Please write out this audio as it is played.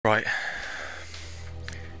Right.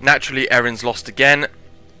 Naturally, Erin's lost again.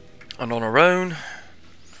 And on her own.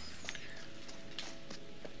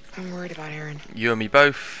 I'm worried about Erin. You and me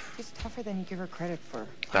both. She's tougher than you give her credit for.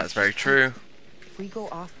 That's very true. If we go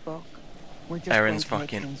off book, we're just Erin's going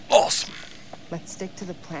to make fucking things awesome. Let's stick to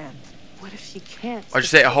the plan. What if she can't? I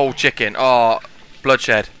just ate a whole chicken. Oh,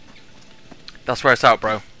 bloodshed. That's where it's at,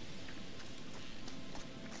 bro.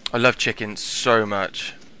 I love chicken so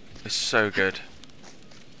much. It's so good.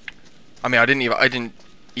 I mean, I didn't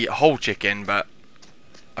eat a whole chicken, but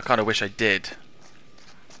I kind of wish I did.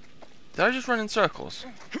 Did I just run in circles?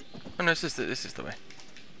 Oh no, this is the way.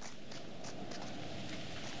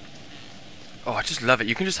 Oh, I just love it.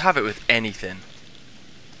 You can just have it with anything.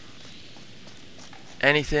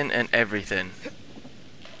 Anything and everything.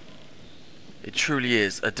 It truly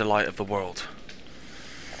is a delight of the world.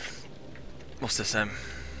 What's this,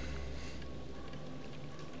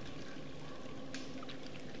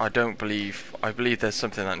 I believe there's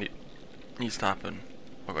something that needs to happen.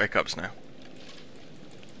 I've got hiccups now.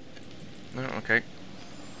 No, okay.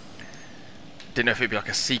 Didn't know if it'd be like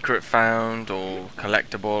a secret found or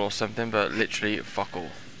collectible or something, but literally fuck all.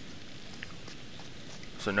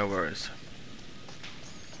 So no worries.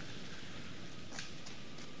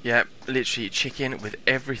 Yep, literally chicken with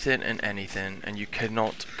everything and anything, and you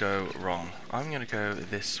cannot go wrong. I'm gonna go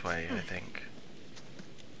this way, I think.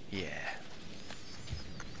 Yeah.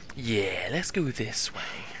 Yeah, let's go this way.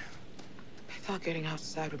 I thought getting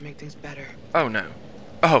outside would make things better. Oh no.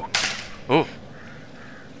 Oh. Oh.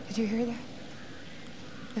 Did you hear that?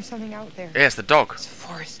 There's something out there. Yeah, it's the dog. It's a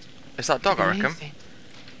forest. It's that dog, I reckon.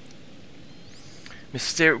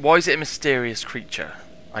 Anything. Why is it a mysterious creature?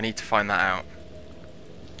 I need to find that out.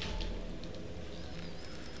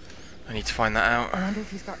 I need to find that out. I wonder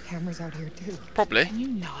if he's got cameras out here too. Probably. Can you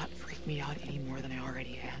not freak me out any more than I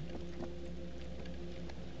already am?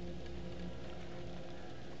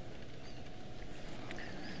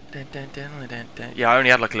 Dun, dun, dun, dun, dun. Yeah, I only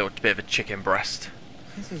had like a little bit of a chicken breast.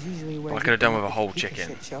 This is usually where I could have done with a whole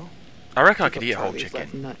chicken. I reckon I could eat a whole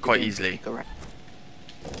chicken quite easily.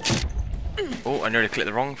 Oh, I nearly clicked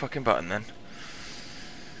the wrong fucking button then.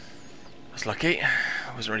 That's lucky. I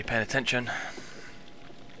wasn't really paying attention.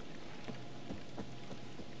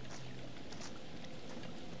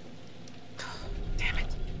 Damn it.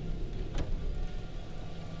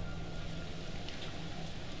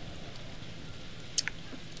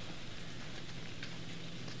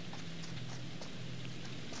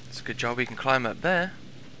 It's a good job we can climb up there.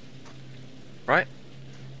 Right?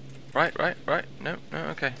 Right. No,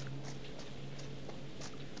 okay.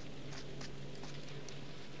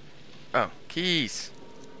 Oh, keys.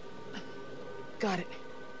 Got it.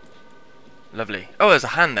 Lovely. Oh, there's a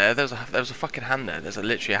hand there. There was a fucking hand there. There's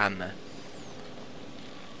literally a hand there.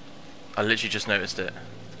 I literally just noticed it.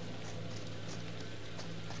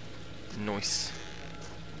 Nice.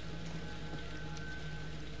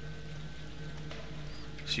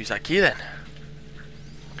 Let's use that key then.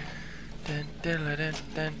 Dun, dun, dun,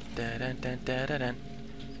 dun, dun, dun, dun, dun, dun.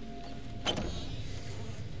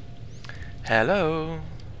 Hello.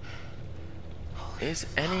 Is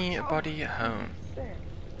anybody home?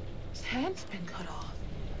 His hand's been cut off.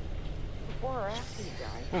 Before or after he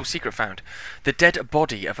died? Oh, secret found. The dead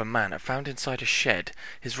body of a man found inside a shed.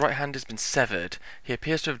 His right hand has been severed. He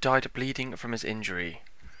appears to have died bleeding from his injury.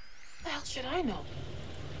 What the hell should I know?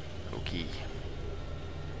 Okay.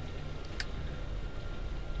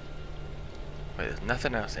 Wait, there's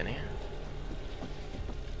nothing else in here.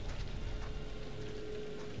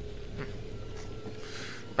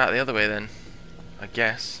 Back the other way then, I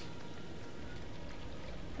guess.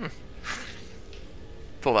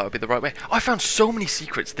 Thought that would be the right way. I found so many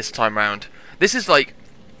secrets this time round. This is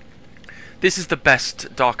the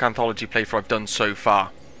best Dark Anthology playthrough I've done so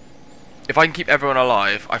far. If I can keep everyone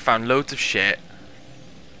alive, I found loads of shit.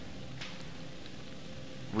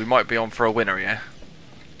 We might be on for a winner, yeah?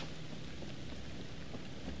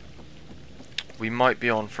 We might be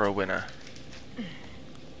on for a winner.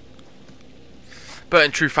 But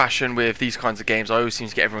in true fashion with these kinds of games, I always seem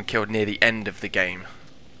to get everyone killed near the end of the game.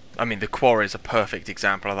 I mean, The Quarry is a perfect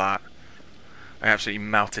example of that. I absolutely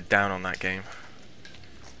melted down on that game.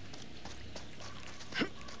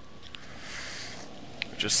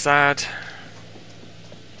 Which is sad.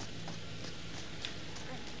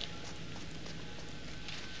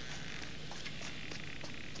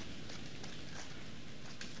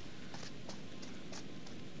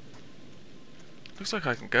 Looks like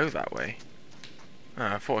I can go that way. Oh,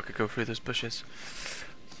 I thought I could go through those bushes.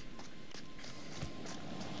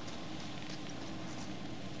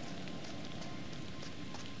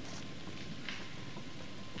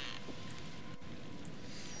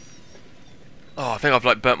 Oh, I think I've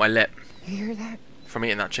like burnt my lip You hear that? from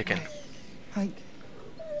eating that chicken. Like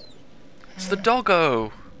It's the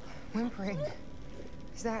doggo. whimpering.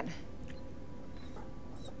 Is that?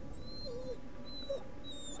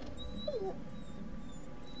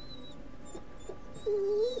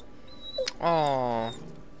 Oh.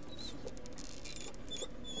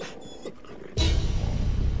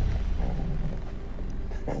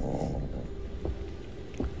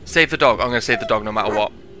 Save the dog. I'm going to save the dog no matter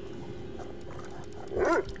what.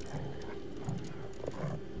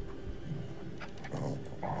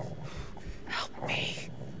 Help me.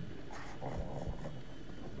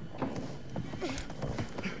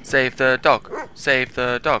 Save the dog. Save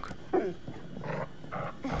the dog.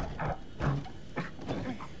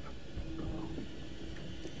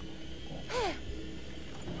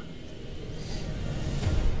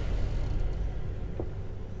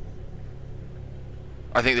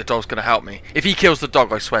 I think the dog's going to help me. If he kills the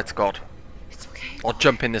dog, I swear to God, It's okay. I'll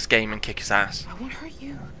jump in this game and kick his ass. I won't hurt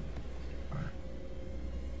you.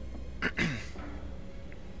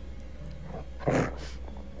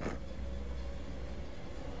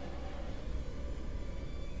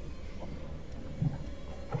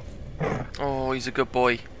 Oh, he's a good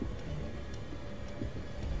boy.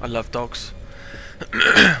 I love dogs.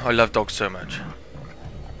 I love dogs so much.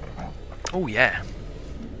 Oh yeah.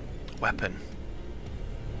 Weapon.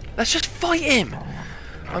 Let's just fight him!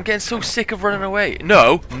 I'm getting so sick of running away.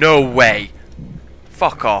 No! No way!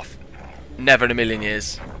 Fuck off. Never in a million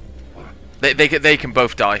years. They can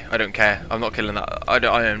both die. I don't care. I'm not killing that.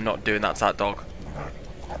 I am not doing that to that dog.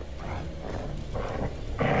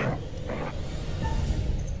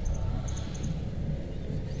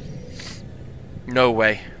 No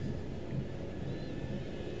way.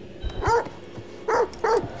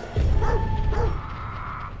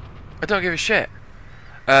 I don't give a shit.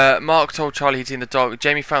 Mark told Charlie he'd seen the dog.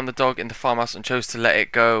 Jamie found the dog in the farmhouse and chose to let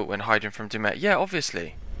it go when hiding from Dumet. Yeah,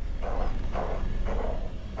 obviously.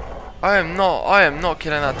 I am not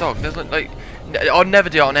killing that dog. There's like, I'll never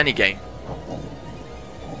do it on any game.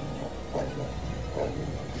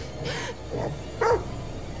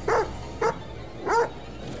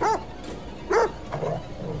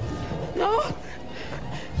 No.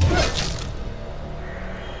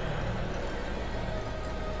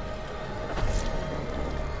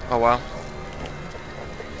 Oh wow.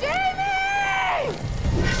 Jamie!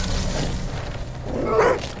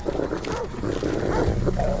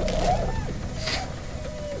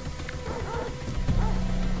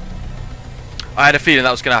 I had a feeling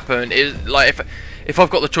that was going to happen. It, like if I've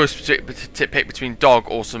got the choice to pick between dog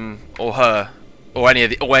or her or any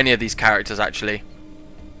of these characters actually,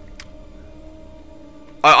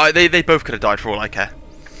 they both could have died for all I care.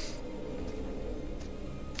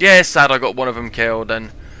 Yeah, it's sad I got one of them killed,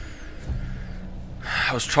 and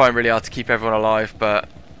I was trying really hard to keep everyone alive, but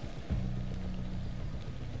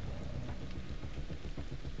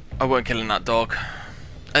I weren't killing that dog.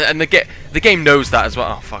 And the game knows that as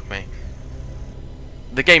well. Oh fuck me.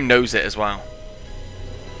 The game knows it as well.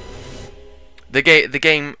 The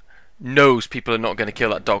game knows people are not going to kill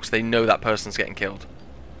that dog, so they know that person's getting killed.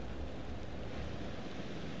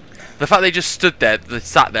 The fact they just stood there, they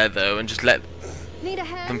sat there though, and just let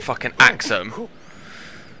them fucking axe them.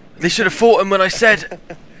 They should have fought him when I said.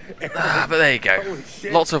 But there you go.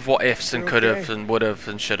 Lots of what ifs and could have and would have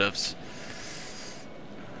and should haves.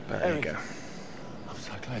 But there you go. I'm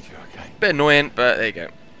so glad you're okay. Bit annoying, but there you go.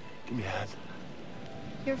 Give me a hand.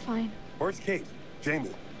 You're fine. Where's Kate?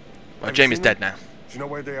 Jamie? Well, Jamie's dead now. Do you know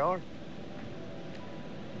where they are?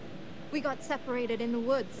 We got separated in the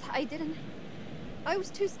woods. I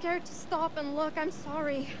was too scared to stop and look. I'm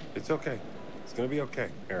sorry. It's okay. It's gonna be okay,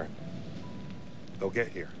 Aaron. They'll get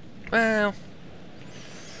here. Well,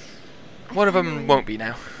 one of them won't be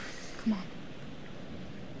now. Come on.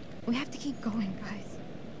 We have to keep going, guys.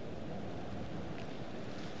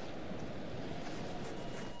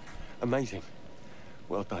 Amazing.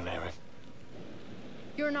 Well done, Aaron.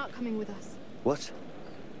 You're not coming with us. What?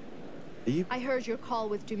 Are you? I heard your call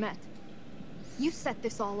with Dumet. You set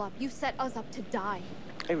this all up. You set us up to die.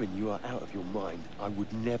 Aaron, you are out of your mind. I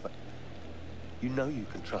would never. You know you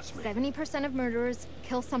can trust me. 70% of murderers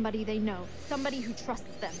kill somebody they know. Somebody who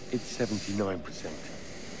trusts them. It's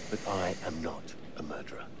 79%. But I am not a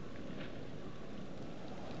murderer.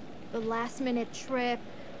 The last-minute trip,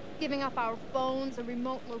 giving up our phones, a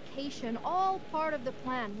remote location, all part of the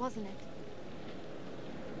plan, wasn't it?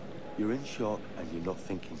 You're in shock and you're not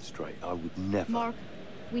thinking straight. I would never. Mark,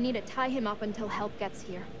 we need to tie him up until help gets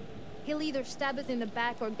here. He'll either stab us in the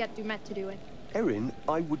back or get Dumet to do it. Erin,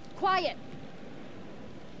 I would. Quiet!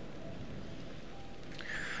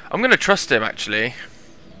 I'm gonna trust him actually.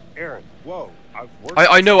 Aaron, whoa.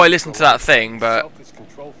 I know I listened to that thing, but selfish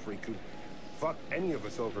control freak who'd fuck any of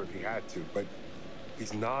us over if he had to, but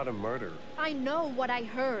he's not a murderer. I know what I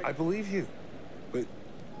heard. I believe you, but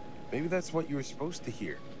maybe that's what you were supposed to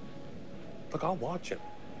hear. Look, I'll watch him.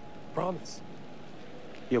 Promise.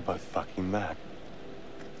 You're both fucking mad.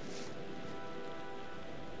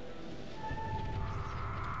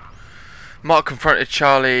 Mark confronted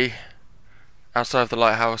Charlie outside of the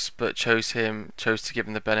lighthouse, but chose to give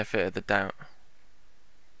him the benefit of the doubt.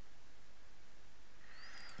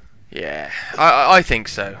 Yeah, I think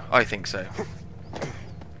so. I think so.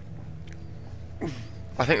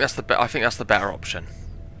 I think that's the better option.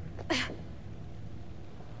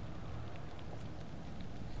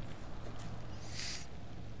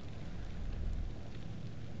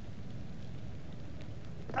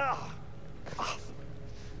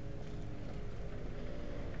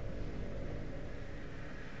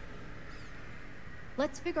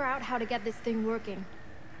 Let's figure out how to get this thing working.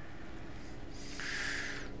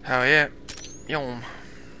 Hell yeah. Yum.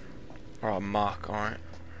 Alright, Mark, alright.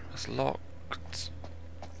 That's locked.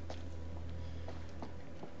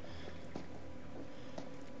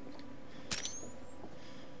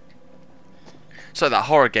 It's like that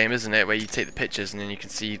horror game, isn't it? Where you take the pictures and then you can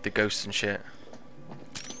see the ghosts and shit.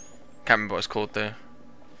 Can't remember what it's called though.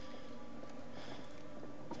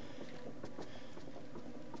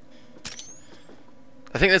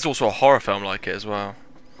 I think there's also a horror film like it as well.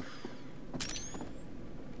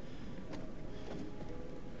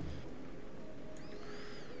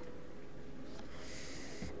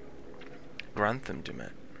 Grantham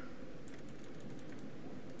Dumet.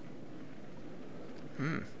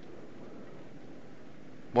 Hmm.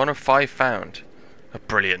 1 of 5 found. Oh,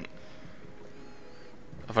 brilliant.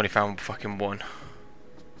 I've only found fucking 1.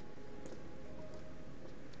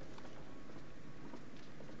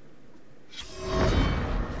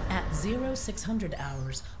 At 0600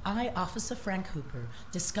 hours, I, Officer Frank Hooper,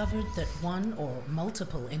 discovered that one or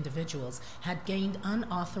multiple individuals had gained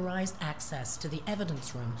unauthorized access to the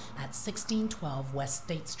evidence room at 1612 West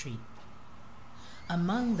State Street.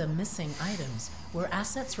 Among the missing items were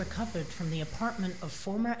assets recovered from the apartment of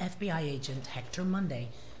former FBI agent Hector Monday,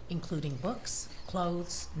 including books,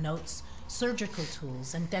 clothes, notes, surgical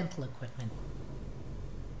tools, and dental equipment.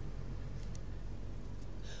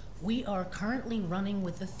 We are currently running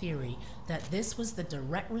with the theory that this was the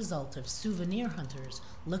direct result of souvenir hunters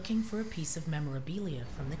looking for a piece of memorabilia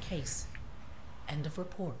from the case. End of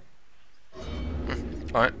report.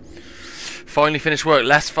 Alright. Finally finished work.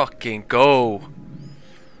 Let's fucking go.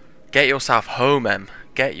 Get yourself home, Em.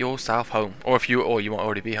 Get yourself home. Or you might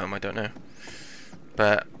already be home, I don't know.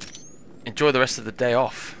 But enjoy the rest of the day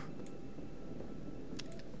off.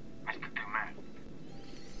 Mr. Dumet,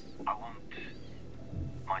 I want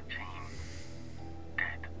my team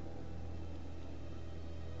dead.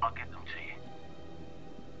 I'll get them to you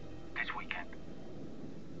this weekend.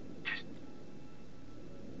 Just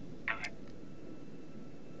do it.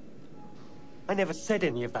 I never said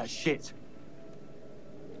any of that shit.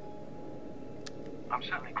 I'm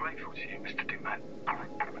certainly grateful to you, Mr. Dumet.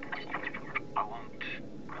 I want...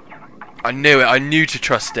 I knew it. I knew to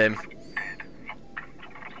trust him. dead.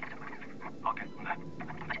 I'll get them there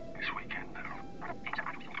this weekend.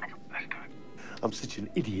 Let's do it. I'm such an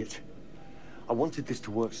idiot. I wanted this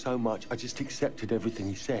to work so much, I just accepted everything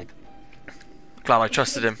he said. Glad I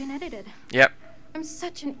trusted him. It's been edited. Yep. I'm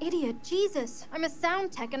such an idiot. Jesus. I'm a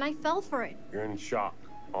sound tech and I fell for it. You're in shock.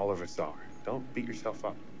 All of us are. Don't beat yourself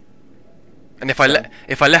up. And if I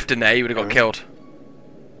left him there, he would have got killed.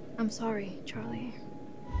 I'm sorry, Charlie.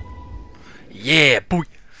 Yeah, boy.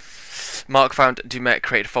 Mark found Dumet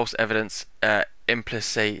created false evidence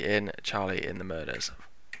implicating Charlie in the murders.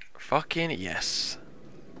 Fucking yes.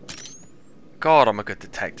 God, I'm a good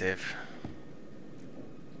detective.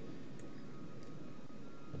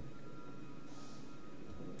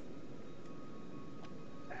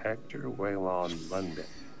 Hector Waylon London.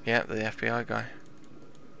 Yeah, the FBI guy.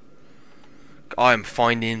 I'm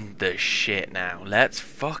finding the shit now. Let's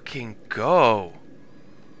fucking go.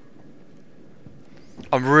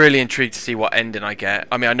 I'm really intrigued to see what ending I get.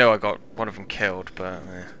 I mean, I know I got one of them killed, but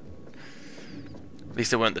at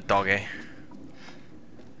least it weren't the doggy.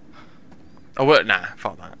 Oh, well, nah,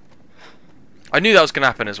 fuck that. I knew that was gonna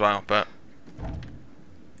happen as well, but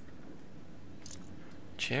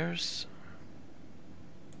cheers.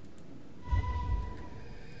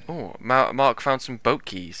 Oh, Mark found some boat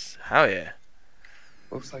keys. Hell yeah.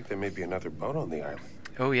 Looks like there may be another boat on the island.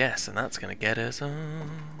 Oh yes, and that's gonna get us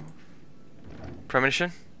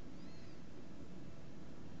premonition.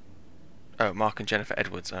 Oh, Mark and Jennifer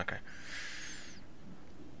Edwards. Okay.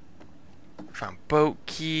 Found boat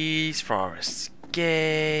keys for our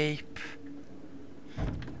escape.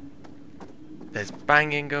 There's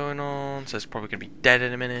banging going on, so it's probably going to be dead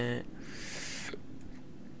in a minute.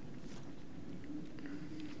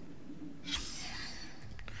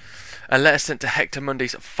 A letter sent to Hector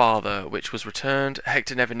Mundy's father, which was returned.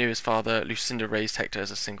 Hector never knew his father. Lucinda raised Hector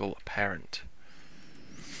as a single parent.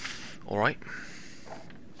 Alright.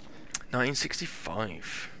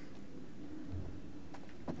 1965.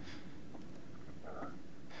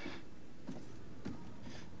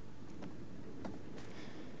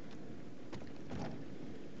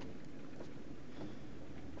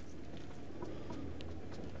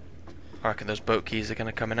 I reckon those boat keys are going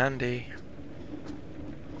to come in handy.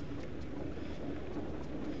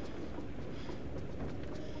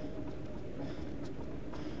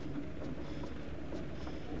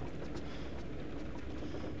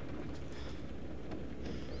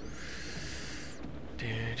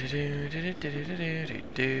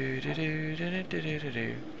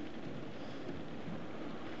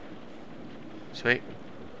 Sweet.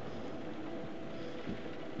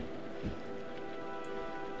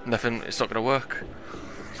 Nothing, it's not gonna work.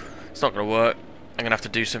 It's not gonna work. I'm gonna have to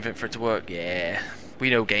do something for it to work. Yeah. We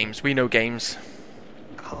know games. We know games.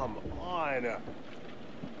 Come on.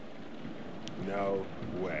 No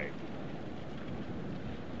way.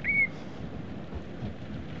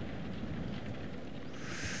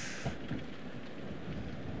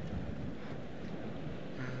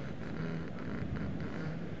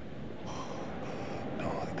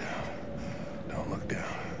 Don't look down. Don't look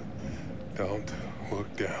down. Don't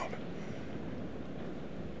look down.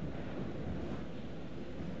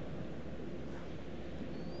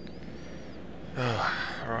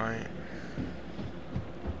 Right.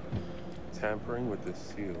 Tampering with the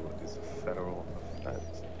seal is a federal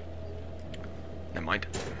offense. Never mind.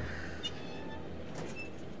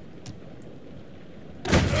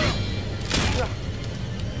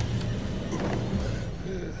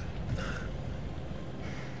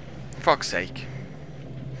 Fuck's sake.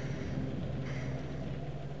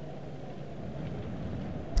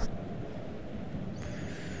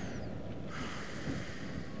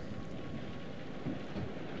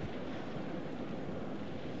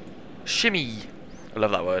 Shimmy. I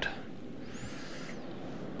love that word.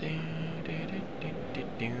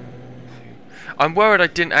 I'm worried I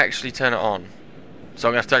didn't actually turn it on, so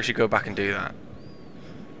I'm gonna have to actually go back and do that.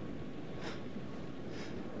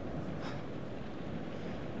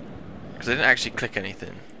 Because I didn't actually click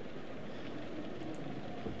anything.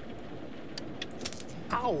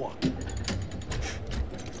 Ow!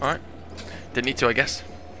 Alright. Didn't need to, I guess.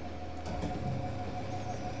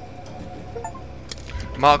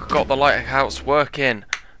 Mark got the lighthouse working.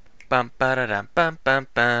 Bam ba-da-dam bam bam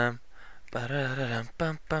bam. Ba-da-da-dam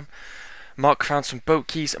bam bam. Mark found some boat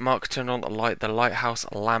keys and Mark turned on the lighthouse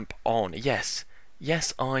lamp on. Yes.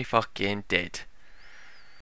 Yes, I fucking did.